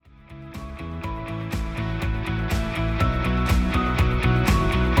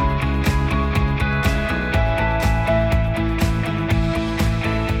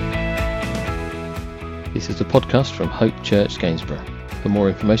podcast from Hope Church Gainsborough. For more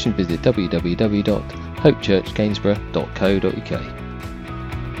information, visit www.hopechurchgainsborough.co.uk.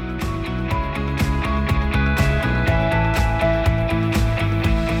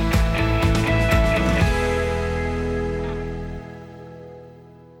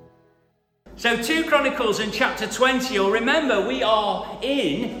 So 2 Chronicles and chapter 20, you'll remember we are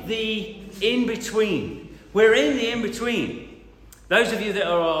in the in-between. We're in the in-between. Those of you that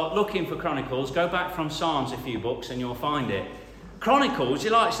are looking for Chronicles, go back from Psalms a few books and you'll find it. Chronicles,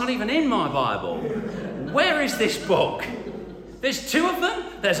 you're like, it's not even in my Bible. Where is this book? There's 2 of them?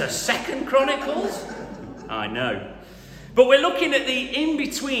 There's a second Chronicles? I know. But we're looking at the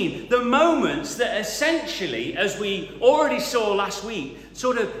in-between, the moments that essentially, as we already saw last week,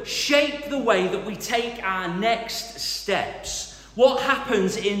 sort of shape the way that we take our next steps. What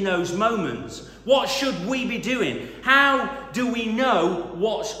happens in those moments? What should we be doing? How do we know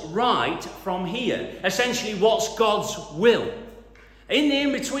what's right from here? Essentially, what's God's will? In the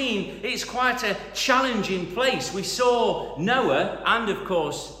in-between, it's quite a challenging place. We saw Noah and, of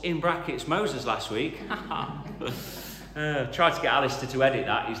course, in brackets, Moses last week. Tried to get Alistair to edit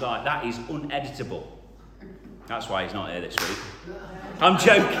that. He's like, that is uneditable. That's why he's not here this week. I'm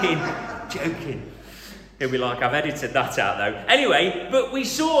joking. He'll be like, I've edited that out though. Anyway, but we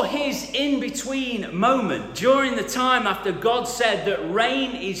saw his in-between moment during the time after God said that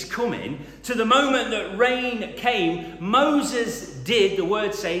rain is coming. To the moment that rain came, Moses did, the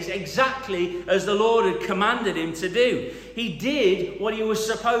word says, exactly as the Lord had commanded him to do. He did what he was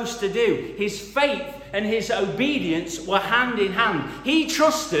supposed to do. His faith and his obedience were hand in hand. He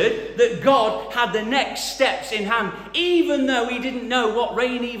trusted that God had the next steps in hand, even though he didn't know what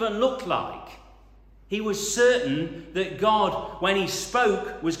rain even looked like. He was certain that God, when he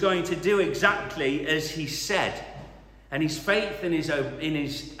spoke, was going to do exactly as he said. And his faith and his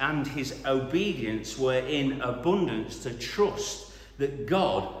obedience were in abundance to trust that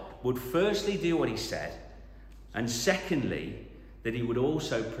God would firstly do what he said, and secondly, that he would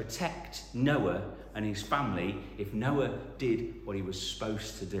also protect Noah and his family if Noah did what he was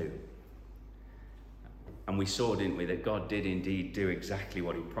supposed to do. And we saw, didn't we, that God did indeed do exactly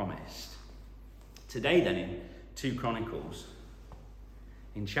what he promised. Today then, in 2 Chronicles,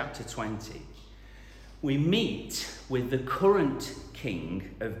 in chapter 20, we meet with the current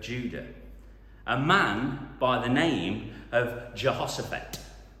king of Judah, a man by the name of Jehoshaphat.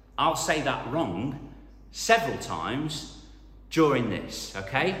 I'll say that wrong several times during this,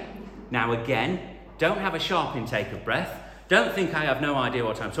 okay? Now again, don't have a sharp intake of breath. Don't think I have no idea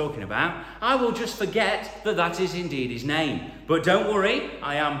what I'm talking about. I will just forget that that is indeed his name. But don't worry,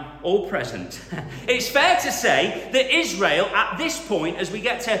 I am all present. It's fair to say that Israel, at this point, as we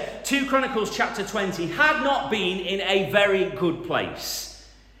get to 2 Chronicles chapter 20, had not been in a very good place.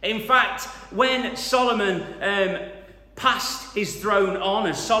 In fact, when Solomon passed his throne on,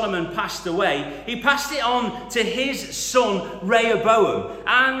 as Solomon passed away, he passed it on to his son Rehoboam.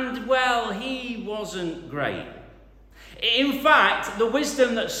 And, well, he wasn't great. In fact, the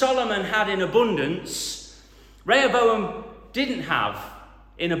wisdom that Solomon had in abundance, Rehoboam didn't have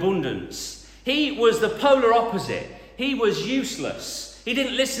in abundance. He was the polar opposite. He was useless. He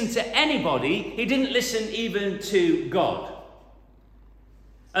didn't listen to anybody. He didn't listen even to God.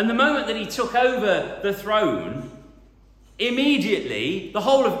 And the moment that he took over the throne, immediately the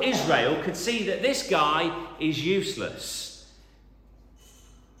whole of Israel could see that this guy is useless.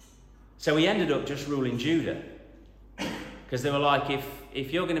 So he ended up just ruling Judah. Because they were like,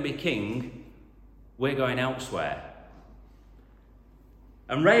 if you're going to be king, we're going elsewhere.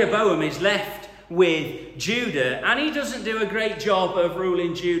 And Rehoboam is left with Judah, and he doesn't do a great job of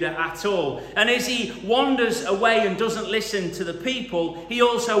ruling Judah at all. And as he wanders away and doesn't listen to the people, he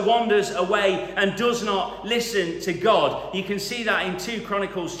also wanders away and does not listen to God. You can see that in 2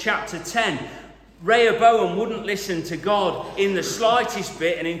 Chronicles chapter 10. Rehoboam wouldn't listen to God in the slightest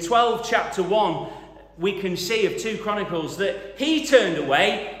bit, and in 12 chapter 1, we can see of 2 Chronicles that he turned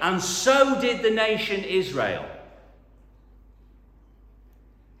away, and so did the nation Israel.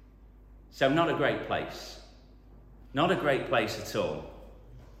 So not a great place. Not a great place at all.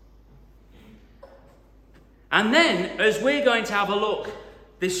 And then, as we're going to have a look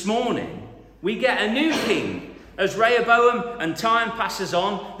this morning, we get a new king. As Rehoboam and time passes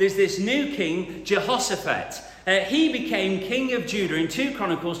on, there's this new king, Jehoshaphat. He became king of Judah in 2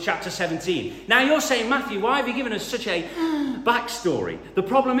 Chronicles chapter 17. Now you're saying, Matthew, why have you given us such a backstory? The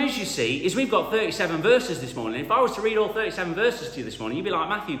problem is, you see, is we've got 37 verses this morning. If I was to read all 37 verses to you this morning, you'd be like,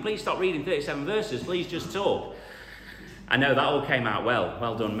 Matthew, please stop reading 37 verses. Please just talk. I know that all came out well.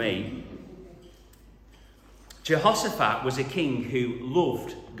 Well done me. Jehoshaphat was a king who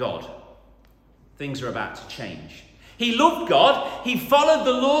loved God. things are about to change. He loved God, he followed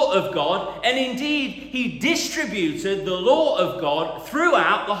the law of God, and indeed he distributed the law of God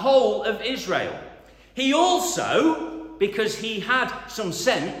throughout the whole of Israel. He also, because he had some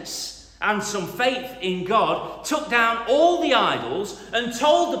sense and some faith in God, took down all the idols and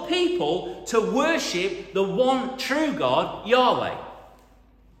told the people to worship the one true God, Yahweh.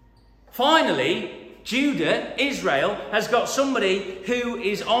 Finally, Judah, Israel, has got somebody who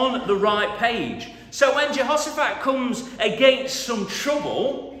is on the right page. So when Jehoshaphat comes against some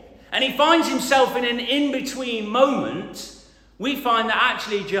trouble and he finds himself in an in-between moment, we find that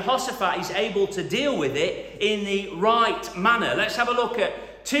actually Jehoshaphat is able to deal with it in the right manner. Let's have a look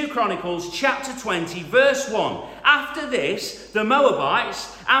at 2 Chronicles chapter 20, verse 1. After this, the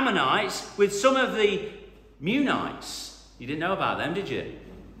Moabites, Ammonites, with some of the Meunites, you didn't know about them, did you?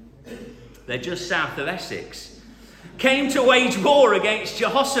 They're just south of Essex, came to wage war against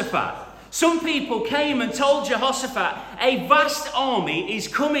Jehoshaphat. Some people came and told Jehoshaphat, a vast army is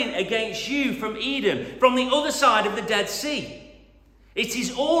coming against you from Edom, from the other side of the Dead Sea. It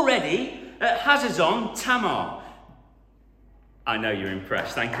is already at Hazazon Tamar. I know you're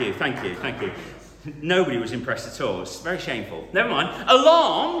impressed. Thank you. Nobody was impressed at all. It's very shameful. Never mind.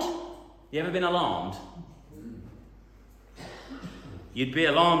 Alarmed. You ever been alarmed? You'd be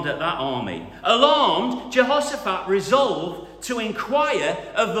alarmed at that army. Alarmed, Jehoshaphat resolved to inquire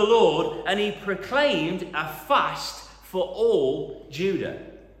of the Lord, and he proclaimed a fast for all Judah.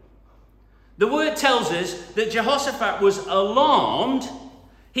 The word tells us that Jehoshaphat was alarmed.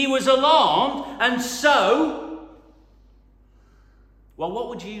 He was alarmed, and so, well, what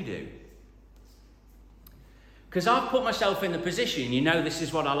would you do? Because I've put myself in the position, you know, this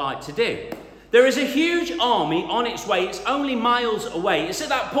is what I like to do. There is a huge army on its way. It's only miles away. It's at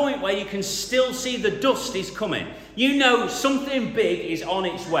that point where you can still see the dust is coming. You know something big is on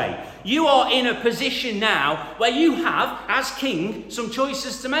its way. You are in a position now where you have, as king, some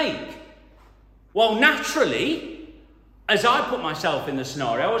choices to make. Well, naturally, as I put myself in the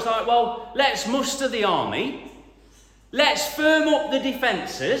scenario, I was like, well, let's muster the army. Let's firm up the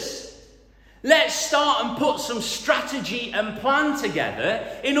defences. Let's start and put some strategy and plan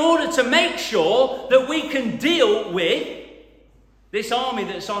together in order to make sure that we can deal with this army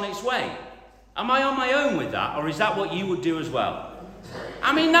that's on its way. Am I on my own with that, or is that what you would do as well?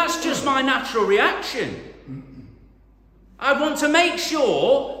 I mean, that's just my natural reaction. I want to make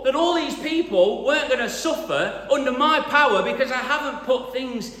sure that all these people weren't going to suffer under my power because I haven't put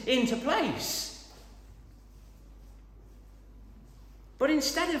things into place. But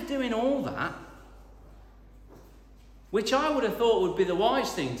instead of doing all that, which I would have thought would be the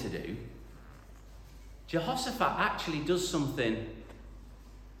wise thing to do, Jehoshaphat actually does something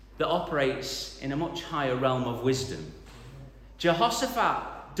that operates in a much higher realm of wisdom.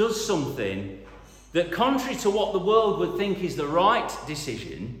 Jehoshaphat does something that, contrary to what the world would think is the right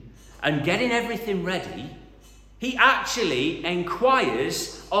decision, and getting everything ready, he actually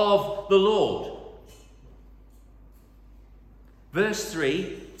inquires of the Lord. Verse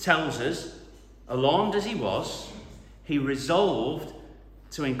 3 tells us, alarmed as he was, he resolved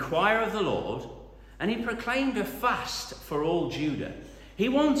to inquire of the Lord, and he proclaimed a fast for all Judah. He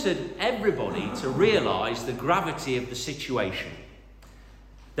wanted everybody to realise the gravity of the situation.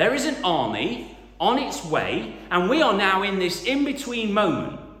 There is an army on its way, and we are now in this in-between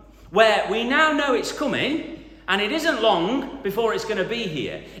moment where we now know it's coming, and it isn't long before it's going to be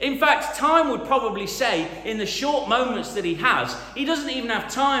here. In fact, time would probably say, in the short moments that he has, he doesn't even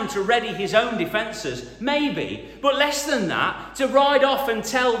have time to ready his own defences, maybe, but less than that, to ride off and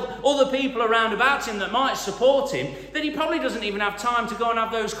tell other people around about him that might support him that he probably doesn't even have time to go and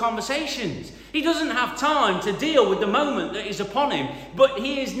have those conversations. He doesn't have time to deal with the moment that is upon him, but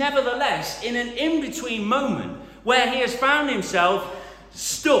he is nevertheless in an in-between moment where he has found himself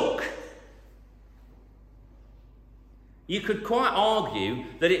stuck. You could quite argue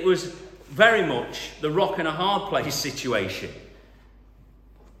that it was very much the rock and a hard place situation.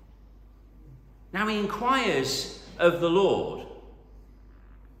 Now he inquires of the Lord.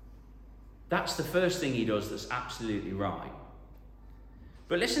 That's the first thing he does that's absolutely right.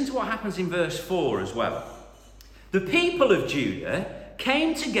 But listen to what happens in verse 4 as well. The people of Judah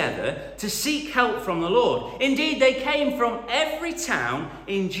came together to seek help from the Lord. Indeed, they came from every town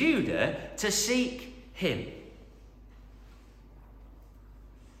in Judah to seek him.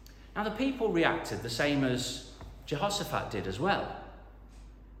 Now, the people reacted the same as Jehoshaphat did as well.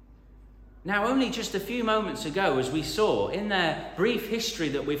 Now, only just a few moments ago, as we saw in their brief history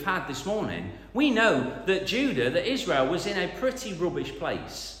that we've had this morning, we know that Judah, that Israel, was in a pretty rubbish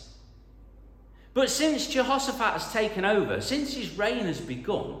place. But since Jehoshaphat has taken over, since his reign has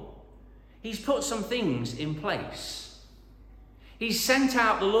begun, He's put some things in place. He's sent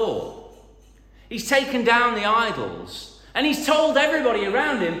out the law. He's taken down the idols. And he's told everybody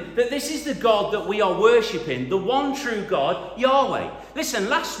around him that this is the God that we are worshipping, the one true God, Yahweh. Listen,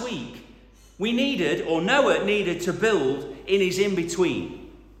 last week Noah needed to build in his in-between.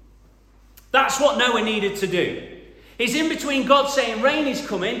 That's what Noah needed to do. His in-between God saying rain is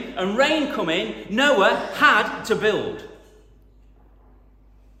coming and rain coming, Noah had to build.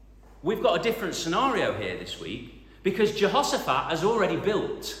 We've got a different scenario here this week because Jehoshaphat has already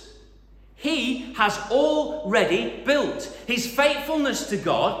built. He has already built. His faithfulness to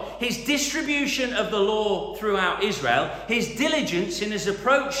God, his distribution of the law throughout Israel, his diligence in his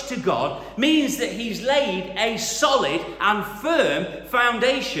approach to God means that he's laid a solid and firm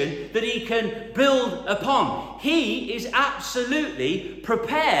foundation that he can build upon. He is absolutely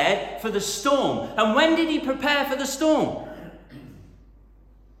prepared for the storm. And when did he prepare for the storm?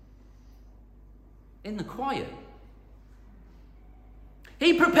 In the quiet.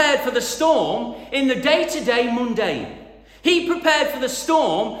 He prepared for the storm in the day-to-day mundane. He prepared for the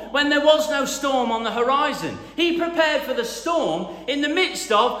storm when there was no storm on the horizon. He prepared for the storm in the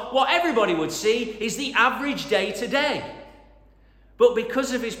midst of what everybody would see is the average day-to-day. But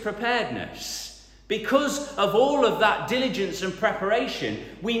because of his preparedness, because of all of that diligence and preparation,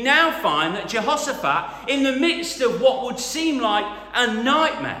 we now find that Jehoshaphat, in the midst of what would seem like a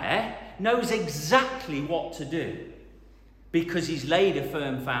nightmare, knows exactly what to do. Because he's laid a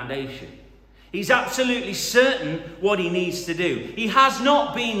firm foundation. He's absolutely certain what he needs to do. He has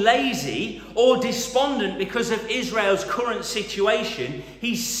not been lazy or despondent because of Israel's current situation.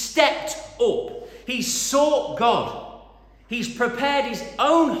 He's stepped up. He's sought God. He's prepared his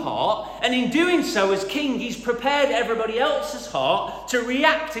own heart, and in doing so as king, he's prepared everybody else's heart to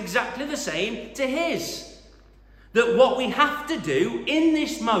react exactly the same to his. That what we have to do in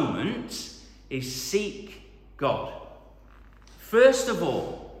this moment is seek God. First of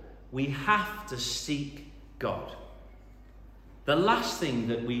all, we have to seek God. The last thing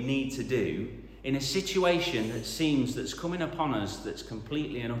that we need to do in a situation that's coming upon us that's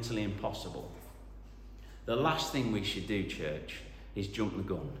completely and utterly impossible, the last thing we should do, church, is jump the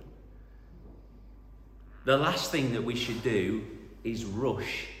gun. The last thing that we should do is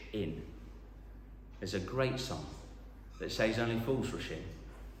rush in. There's a great song that says only fools rush in.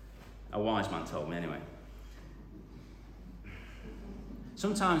 A wise man told me anyway.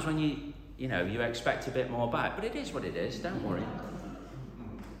 Sometimes when you expect a bit more back, but it is what it is, don't worry.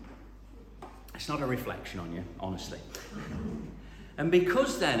 It's not a reflection on you, honestly. And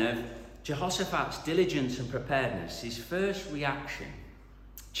because then of Jehoshaphat's diligence and preparedness, his first reaction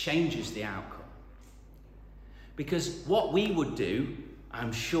changes the outcome. Because what we would do,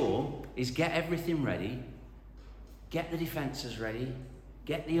 I'm sure, is get everything ready, get the defences ready,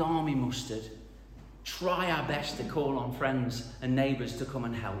 get the army mustered, try our best to call on friends and neighbours to come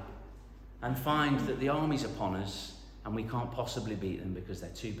and help, and find that the army's upon us and we can't possibly beat them because they're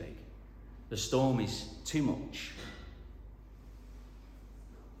too big. The storm is too much.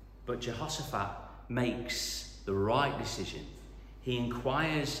 But Jehoshaphat makes the right decision. He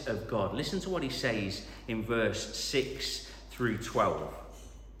inquires of God. Listen to what he says in verse 6 through 12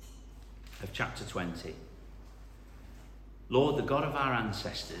 of chapter 20. Lord, the God of our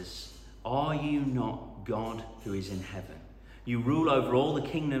ancestors, are you not God who is in heaven? You rule over all the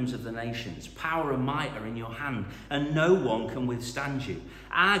kingdoms of the nations. Power and might are in your hand, and no one can withstand you.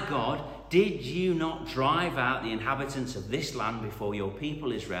 Our God, did you not drive out the inhabitants of this land before your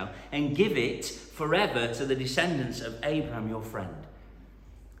people Israel and give it forever to the descendants of Abraham, your friend?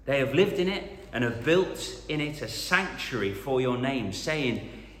 They have lived in it and have built in it a sanctuary for your name, saying,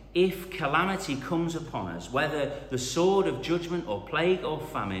 if calamity comes upon us, whether the sword of judgment or plague or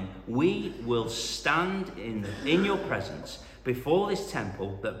famine, we will stand in your presence before this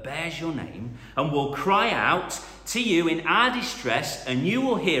temple that bears your name and will cry out to you in our distress, and you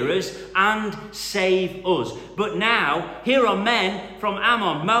will hear us and save us. But now here are men from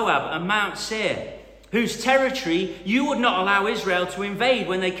Ammon, Moab and Mount Seir, whose territory you would not allow Israel to invade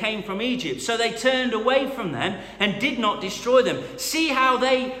when they came from Egypt. So they turned away from them and did not destroy them. See how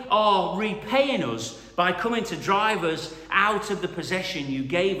they are repaying us by coming to drive us out of the possession you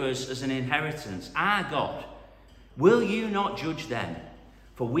gave us as an inheritance. Our God, will you not judge them?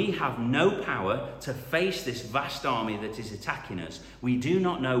 For we have no power to face this vast army that is attacking us. We do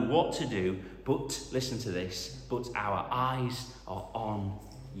not know what to do, but, listen to this, but our eyes are on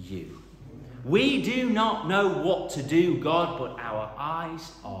you. We do not know what to do, God, but our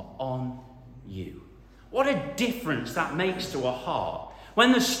eyes are on you. What a difference that makes to a heart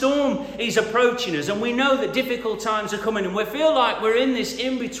When the storm is approaching us and we know that difficult times are coming and we feel like we're in this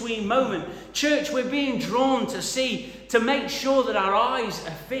in-between moment, church, we're being drawn to make sure that our eyes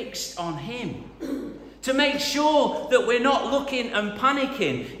are fixed on him. To make sure that we're not looking and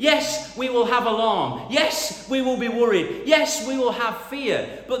panicking. Yes, we will have alarm. Yes, we will be worried. Yes, we will have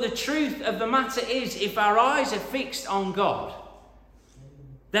fear. But the truth of the matter is, if our eyes are fixed on God,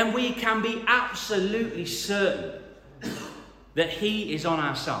 then we can be absolutely certain that he is on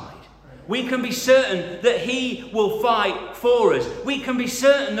our side. We can be certain that he will fight for us. We can be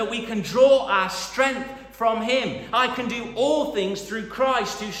certain that we can draw our strength from him. I can do all things through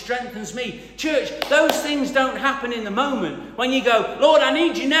Christ who strengthens me. Church, those things don't happen in the moment when you go, Lord, I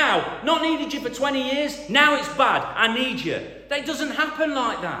need you now. Not needed you for 20 years. Now it's bad. I need you. That doesn't happen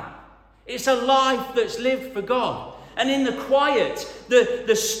like that. It's a life that's lived for God. And in the quiet, the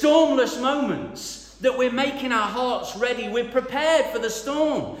stormless moments, that we're making our hearts ready. We're prepared for the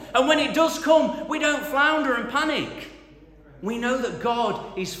storm. And when it does come, we don't flounder and panic. We know that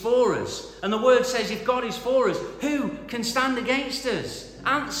God is for us. And the word says, if God is for us, who can stand against us?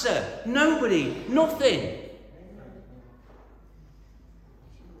 Answer, nobody, nothing.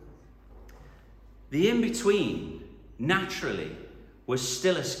 The in-between, naturally, was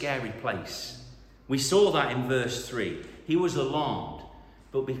still a scary place. We saw that in verse 3. He was alarmed,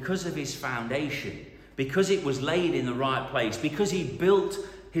 but because of his foundation, because it was laid in the right place, because he built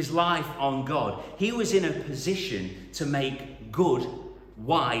his life on God, he was in a position to make good,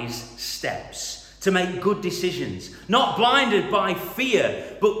 wise steps, to make good decisions, not blinded by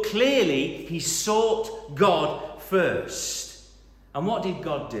fear, but clearly he sought God first. And what did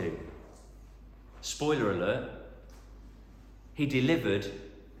God do? Spoiler alert, he delivered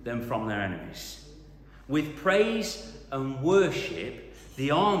them from their enemies. With praise and worship,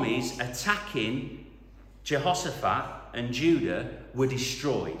 the armies attacking Jehoshaphat and Judah were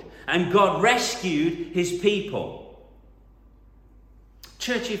destroyed, and God rescued his people.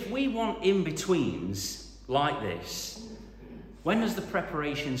 Church, if we want in-betweens like this, when does the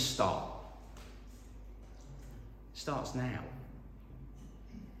preparation start? It starts now.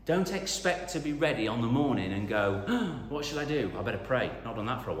 Don't expect to be ready on the morning and go, what should I do? I better pray. Not done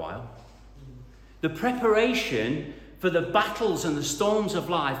that for a while. The preparation for the battles and the storms of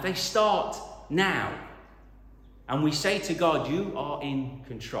life, they start now. And we say to God, you are in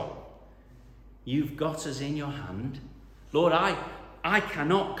control. You've got us in your hand. Lord, I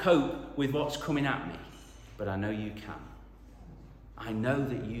cannot cope with what's coming at me, but I know you can. I know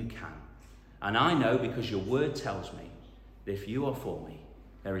that you can. And I know because your word tells me that if you are for me,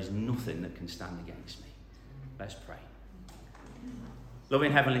 there is nothing that can stand against me. Let's pray.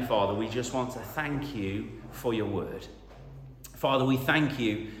 Loving Heavenly Father, we just want to thank you for your word. Father, we thank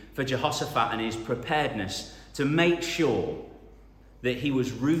you for Jehoshaphat and his preparedness to make sure that he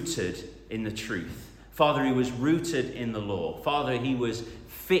was rooted in the truth. Father, he was rooted in the law. Father, he was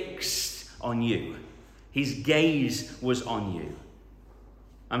fixed on you. His gaze was on you.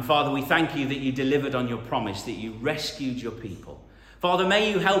 And Father, we thank you that you delivered on your promise, that you rescued your people. Father, may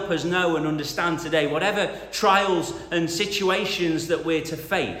you help us know and understand today, whatever trials and situations that we're to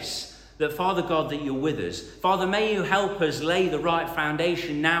face, that Father God, that you're with us. Father, may you help us lay the right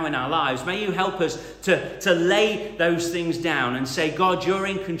foundation now in our lives. May you help us to lay those things down and say, God, you're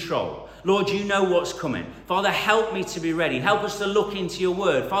in control. Lord, you know what's coming. Father, help me to be ready. Help us to look into your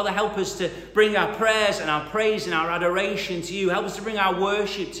word. Father, help us to bring our prayers and our praise and our adoration to you. Help us to bring our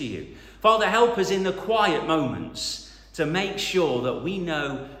worship to you. Father, help us in the quiet moments to make sure that we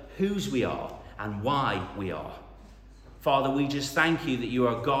know whose we are and why we are. Father, we just thank you that you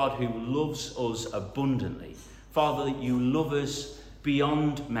are a God who loves us abundantly. Father, that you love us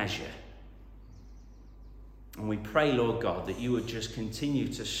beyond measure. And we pray, Lord God, that you would just continue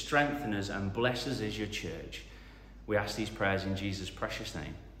to strengthen us and bless us as your church. We ask these prayers in Jesus' precious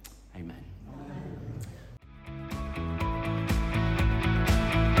name. Amen.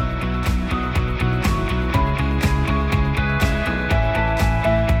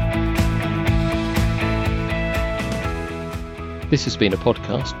 This has been a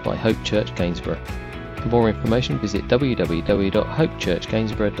podcast by Hope Church Gainsborough. For more information, visit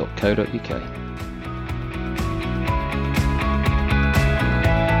www.hopechurchgainsborough.co.uk.